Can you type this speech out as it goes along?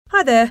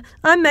Hi there,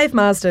 I'm Maeve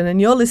Marsden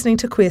and you're listening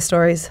to Queer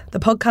Stories, the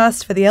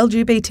podcast for the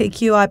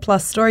LGBTQI+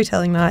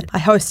 storytelling night I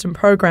host and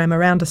program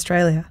around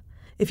Australia.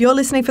 If you're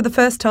listening for the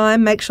first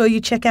time, make sure you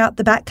check out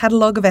the back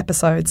catalogue of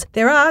episodes.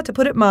 There are, to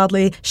put it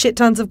mildly, shit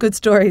tons of good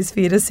stories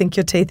for you to sink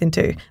your teeth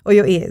into. Or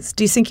your ears.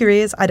 Do you sink your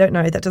ears? I don't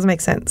know, that doesn't make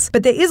sense.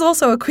 But there is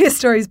also a Queer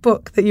Stories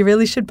book that you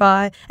really should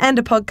buy, and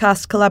a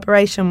podcast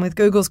collaboration with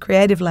Google's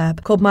Creative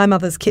Lab called My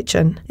Mother's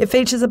Kitchen. It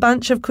features a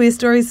bunch of Queer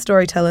Stories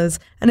storytellers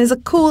and is a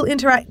cool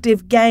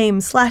interactive game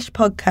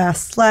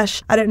 /podcast/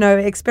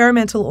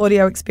 experimental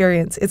audio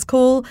experience. It's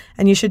cool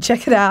and you should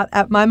check it out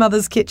at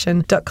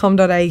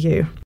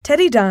mymotherskitchen.com.au.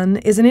 Teddy Dunn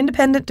is an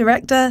independent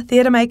director,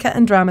 theatre maker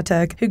and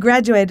dramaturg who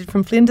graduated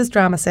from Flinders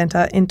Drama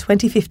Centre in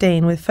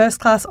 2015 with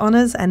first-class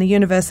honours and a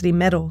university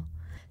medal.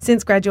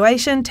 Since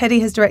graduation, Teddy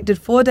has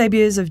directed 4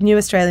 debuts of new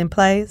Australian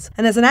plays,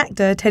 and as an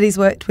actor, Teddy's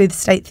worked with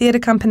State Theatre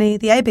Company,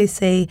 the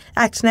ABC,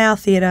 Act Now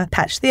Theatre,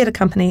 Patch Theatre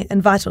Company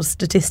and Vital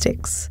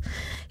Statistics.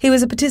 He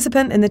was a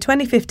participant in the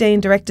 2015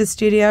 Directors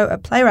Studio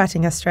at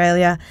Playwriting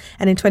Australia,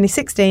 and in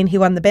 2016 he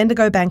won the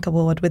Bendigo Bank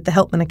Award with the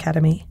Helpman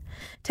Academy.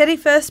 Teddy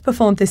first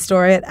performed this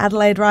story at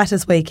Adelaide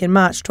Writers' Week in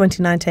March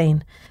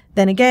 2019,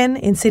 then again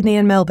in Sydney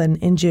and Melbourne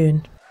in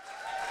June.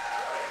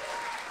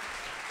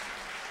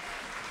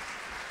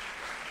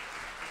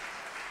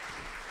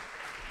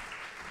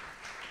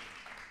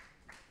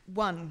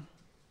 One.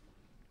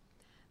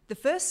 The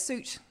first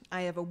suit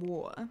I ever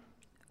wore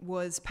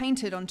was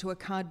painted onto a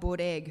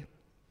cardboard egg.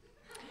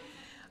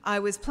 I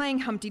was playing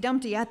Humpty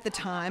Dumpty at the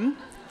time,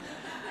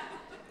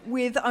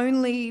 with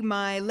only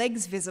my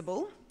legs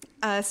visible,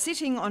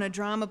 sitting on a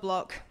drama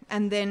block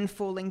and then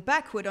falling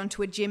backward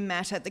onto a gym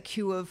mat at the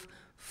cue of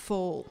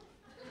fall.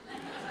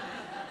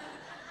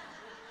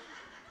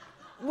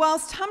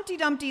 Whilst Humpty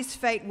Dumpty's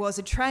fate was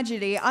a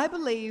tragedy, I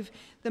believe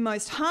the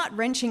most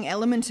heart-wrenching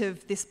element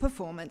of this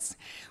performance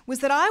was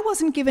that I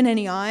wasn't given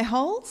any eye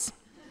holes.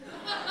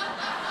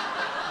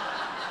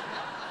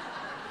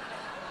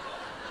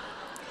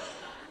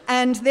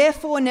 And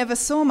therefore never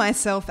saw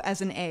myself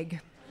as an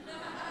egg.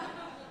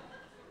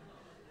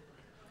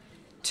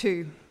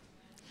 2.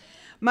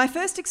 My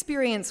first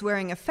experience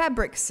wearing a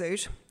fabric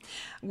suit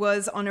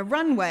was on a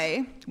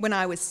runway when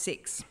I was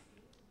 6.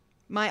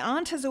 My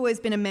aunt has always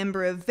been a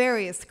member of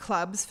various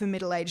clubs for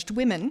middle-aged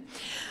women,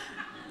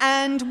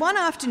 and one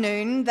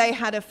afternoon they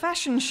had a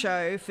fashion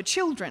show for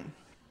children.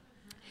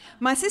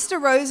 My sister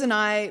Rose and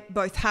I,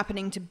 both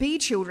happening to be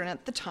children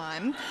at the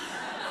time,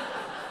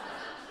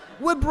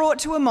 were brought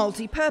to a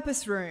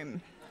multi-purpose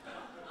room.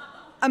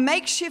 A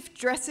makeshift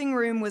dressing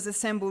room was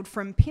assembled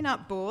from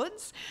pin-up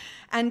boards,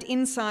 and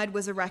inside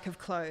was a rack of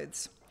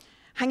clothes.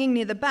 Hanging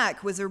near the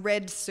back was a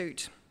red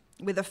suit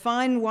with a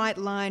fine white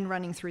line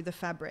running through the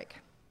fabric.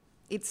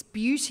 Its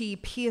beauty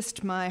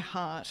pierced my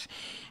heart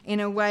in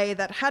a way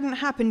that hadn't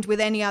happened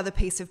with any other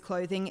piece of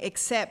clothing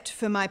except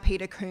for my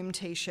Peter Coombe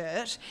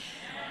t-shirt,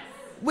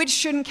 which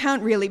shouldn't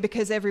count really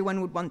because everyone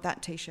would want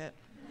that t-shirt.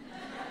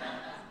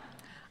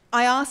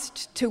 I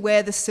asked to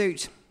wear the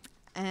suit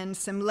and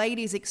some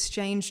ladies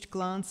exchanged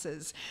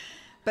glances,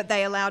 but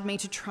they allowed me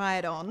to try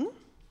it on.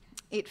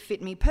 It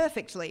fit me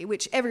perfectly,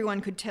 which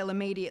everyone could tell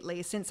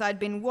immediately since I'd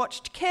been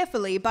watched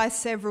carefully by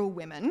several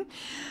women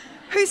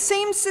who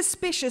seemed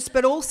suspicious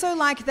but also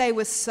like they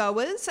were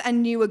sewers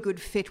and knew a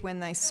good fit when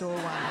they saw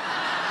one.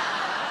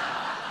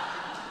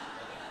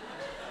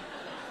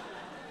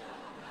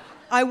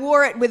 I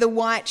wore it with a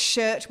white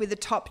shirt with the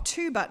top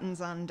 2 buttons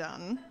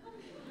undone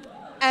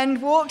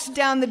and walked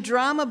down the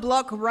drama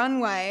block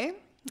runway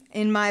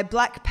in my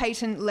black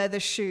patent leather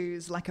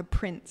shoes like a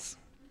prince.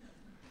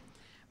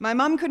 My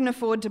mum couldn't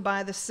afford to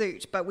buy the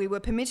suit, but we were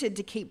permitted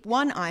to keep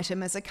one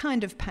item as a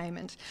kind of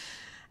payment,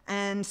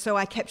 and so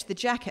I kept the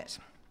jacket.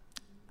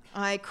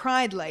 I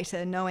cried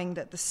later knowing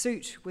that the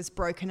suit was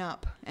broken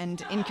up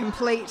and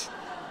incomplete,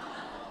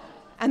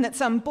 and that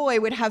some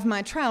boy would have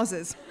my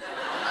trousers.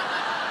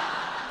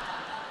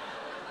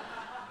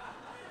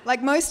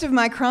 Like most of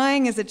my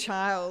crying as a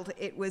child,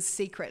 it was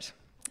secret.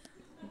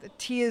 The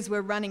tears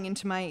were running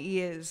into my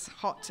ears,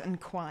 hot and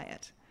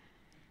quiet.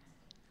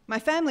 My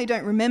family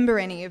don't remember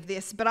any of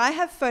this, but I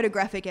have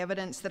photographic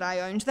evidence that I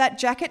owned that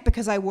jacket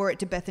because I wore it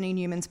to Bethany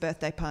Newman's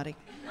birthday party.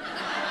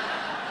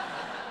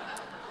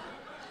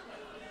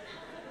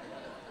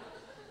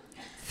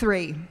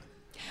 3.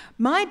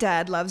 My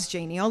dad loves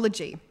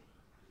genealogy.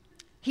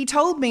 He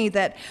told me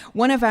that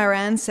one of our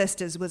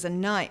ancestors was a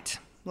knight,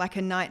 like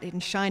a knight in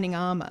shining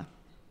armour.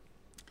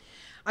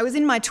 I was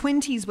in my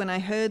 20s when I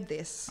heard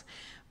this,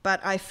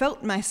 but I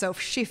felt myself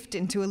shift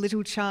into a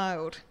little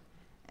child,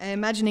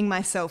 imagining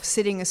myself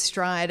sitting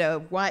astride a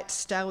white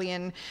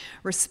stallion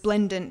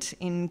resplendent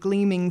in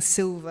gleaming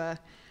silver,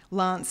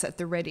 lance at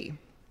the ready.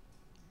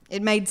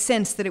 It made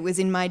sense that it was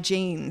in my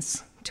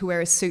genes to wear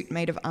a suit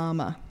made of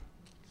armour.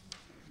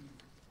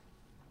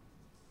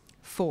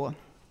 4.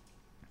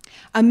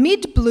 A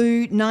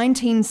mid-blue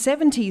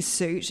 1970s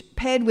suit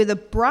paired with a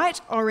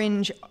bright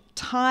orange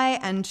tie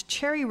and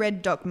cherry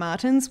red Doc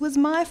Martens was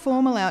my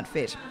formal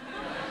outfit.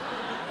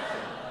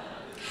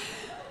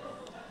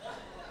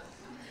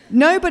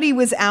 Nobody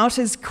was out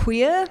as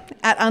queer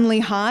at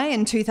Unley High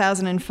in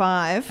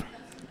 2005,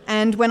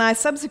 and when I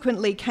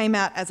subsequently came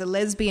out as a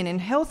lesbian in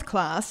health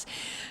class,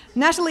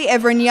 Natalie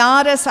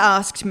Everiniadis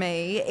asked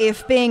me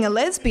if being a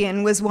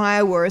lesbian was why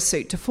I wore a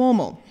suit to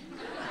formal.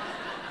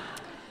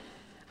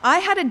 I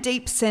had a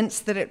deep sense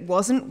that it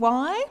wasn't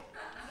why,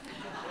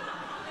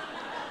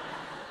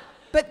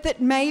 but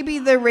that maybe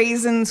the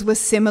reasons were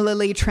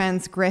similarly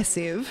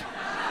transgressive.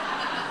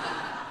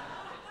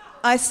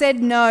 I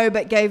said no,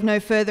 but gave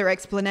no further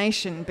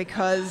explanation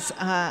because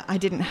I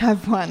didn't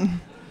have one.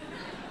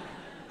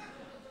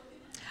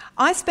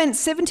 I spent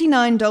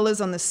 $79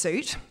 on the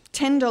suit,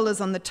 $10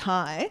 on the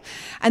tie,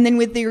 and then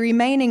with the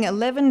remaining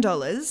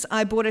 $11,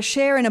 I bought a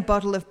share in a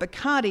bottle of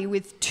Bacardi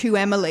with 2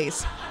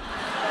 Emilys.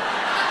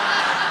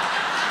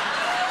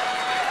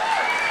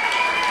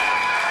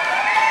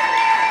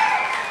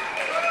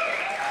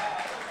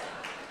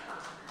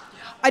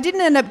 I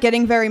didn't end up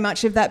getting very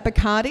much of that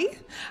Bacardi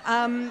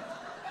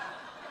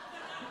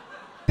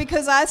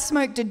because I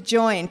smoked a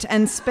joint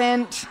and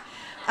spent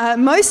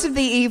most of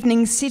the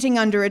evening sitting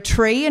under a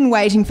tree and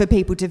waiting for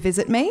people to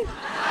visit me.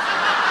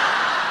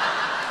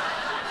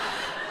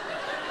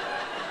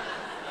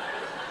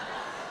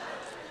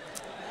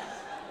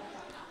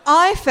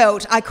 I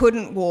felt I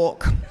couldn't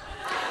walk.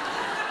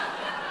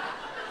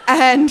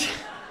 And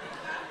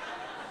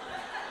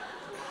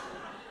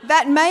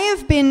that may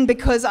have been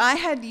because I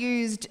had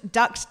used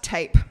duct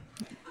tape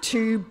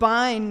to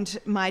bind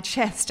my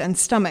chest and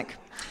stomach.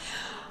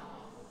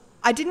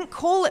 I didn't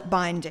call it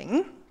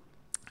binding,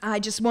 I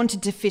just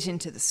wanted to fit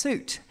into the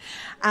suit.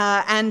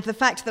 And the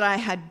fact that I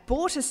had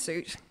bought a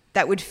suit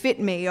that would fit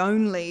me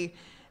only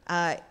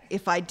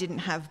if I didn't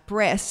have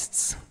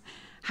breasts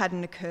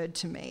hadn't occurred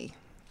to me.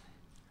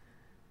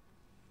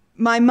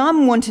 My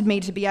mum wanted me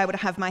to be able to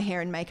have my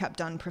hair and makeup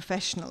done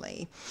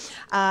professionally,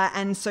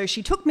 and so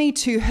she took me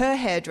to her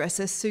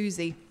hairdresser,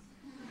 Susie.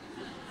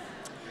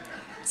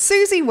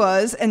 Susie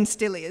was, and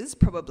still is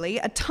probably,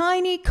 a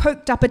tiny,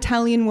 coked-up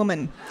Italian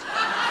woman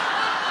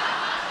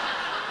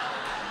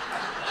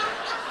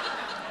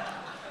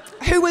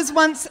who was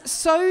once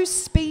so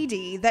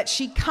speedy that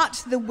she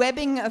cut the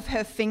webbing of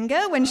her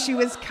finger when she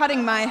was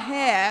cutting my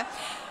hair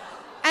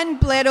and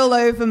bled all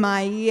over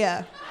my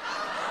ear.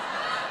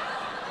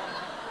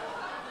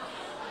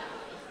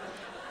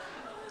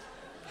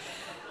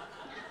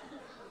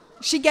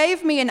 She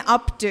gave me an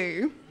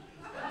updo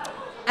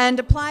and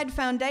applied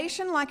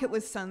foundation like it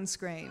was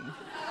sunscreen.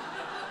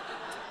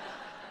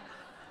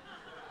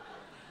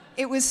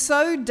 It was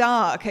so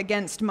dark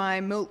against my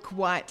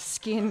milk-white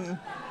skin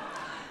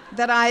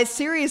that I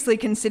seriously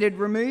considered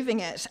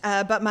removing it,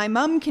 but my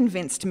mum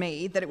convinced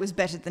me that it was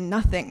better than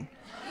nothing.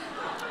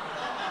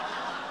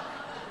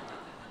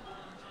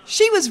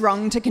 She was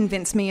wrong to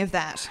convince me of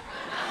that.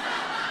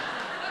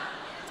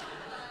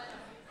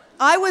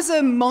 I was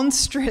a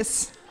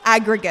monstrous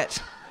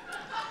aggregate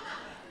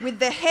with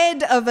the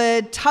head of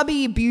a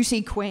tubby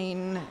beauty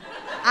queen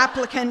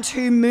applicant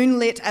who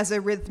moonlit as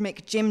a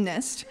rhythmic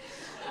gymnast,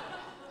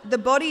 the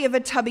body of a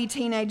tubby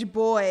teenage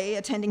boy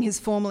attending his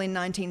formal in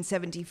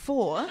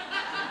 1974,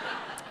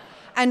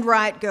 and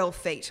riot girl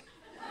feet.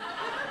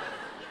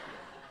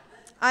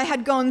 I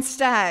had gone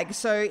stag,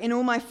 so in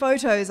all my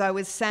photos I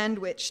was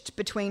sandwiched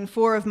between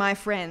 4 of my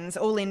friends,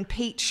 all in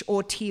peach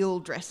or teal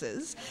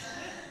dresses,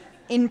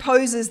 in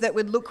poses that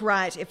would look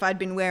right if I'd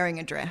been wearing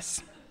a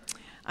dress.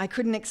 I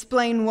couldn't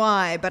explain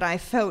why, but I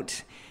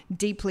felt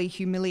deeply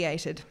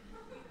humiliated.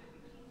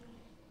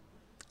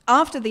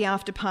 After the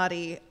after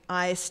party,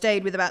 I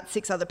stayed with about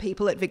 6 other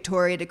people at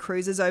Victoria de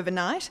Cruises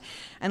overnight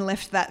and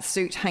left that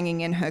suit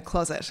hanging in her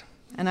closet,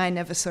 and I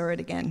never saw it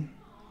again.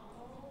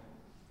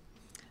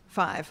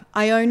 5,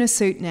 I own a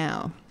suit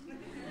now.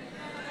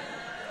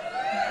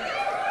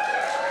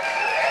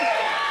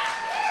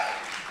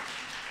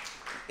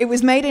 It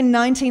was made in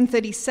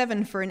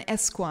 1937 for an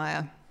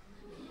Esquire.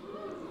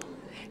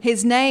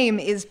 His name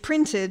is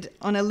printed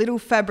on a little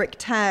fabric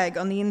tag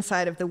on the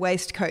inside of the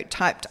waistcoat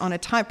typed on a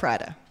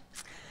typewriter.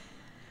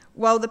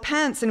 While the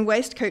pants and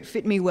waistcoat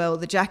fit me well,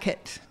 the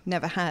jacket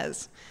never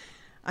has.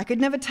 I could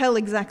never tell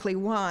exactly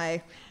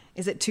why.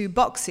 Is it too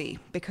boxy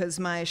because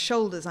my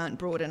shoulders aren't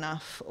broad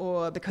enough,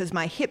 or because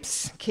my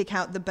hips kick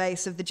out the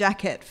base of the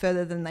jacket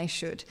further than they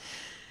should?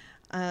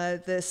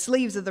 The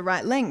sleeves are the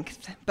right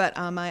length, but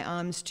are my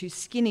arms too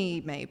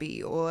skinny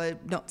maybe, or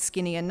not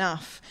skinny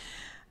enough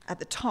at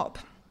the top?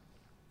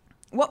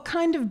 What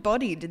kind of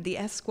body did the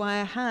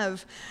Esquire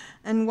have,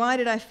 and why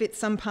did I fit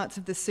some parts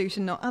of the suit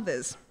and not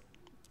others?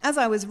 As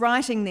I was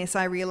writing this,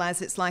 I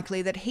realised it's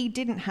likely that he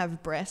didn't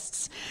have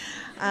breasts.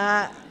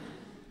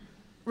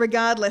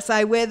 Regardless,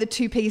 I wear the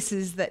 2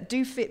 pieces that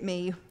do fit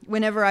me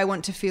whenever I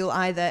want to feel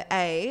either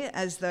A,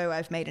 as though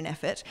I've made an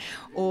effort,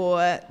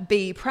 or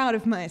B, proud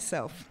of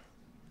myself.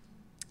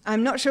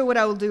 I'm not sure what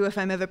I will do if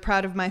I'm ever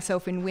proud of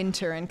myself in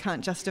winter and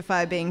can't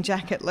justify being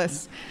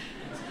jacketless.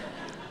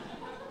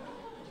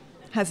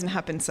 Hasn't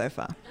happened so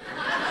far.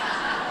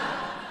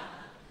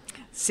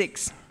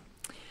 6.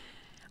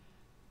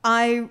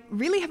 I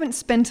really haven't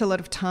spent a lot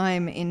of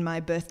time in my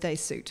birthday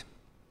suit.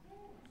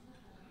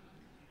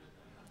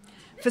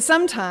 For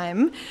some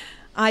time,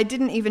 I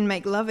didn't even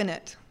make love in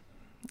it.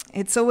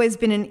 It's always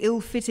been an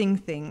ill-fitting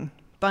thing,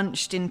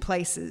 bunched in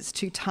places,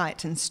 too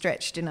tight and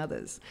stretched in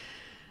others,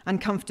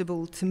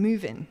 uncomfortable to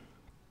move in.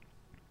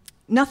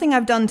 Nothing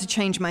I've done to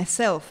change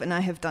myself, and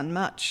I have done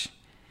much,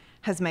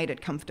 has made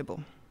it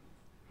comfortable.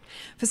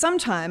 For some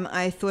time,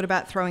 I thought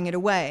about throwing it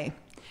away,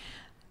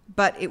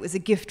 but it was a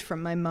gift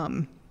from my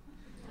mum,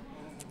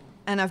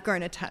 and I've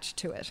grown attached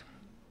to it.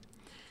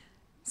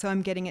 So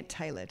I'm getting it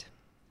tailored.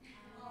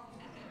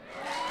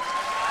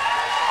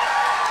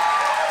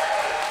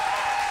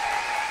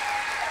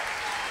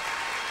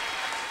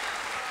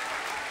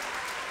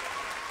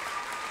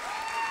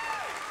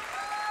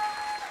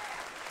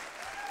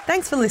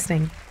 Thanks for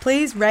listening.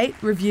 Please rate,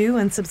 review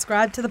and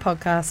subscribe to the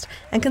podcast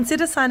and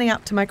consider signing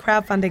up to my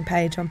crowdfunding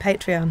page on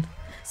Patreon.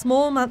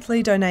 Small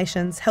monthly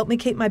donations help me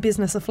keep my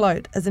business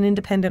afloat as an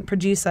independent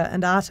producer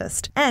and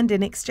artist. And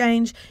in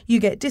exchange, you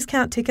get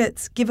discount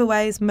tickets,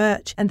 giveaways,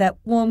 merch, and that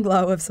warm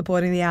glow of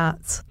supporting the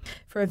arts.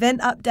 For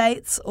event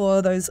updates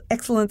or those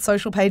excellent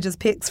social pages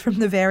pics from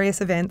the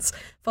various events,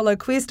 follow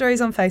Queer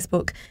Stories on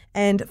Facebook.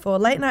 And for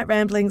late night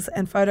ramblings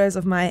and photos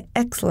of my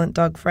excellent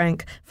dog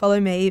Frank, follow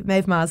me,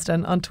 Maeve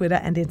Marsden, on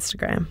Twitter and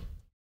Instagram.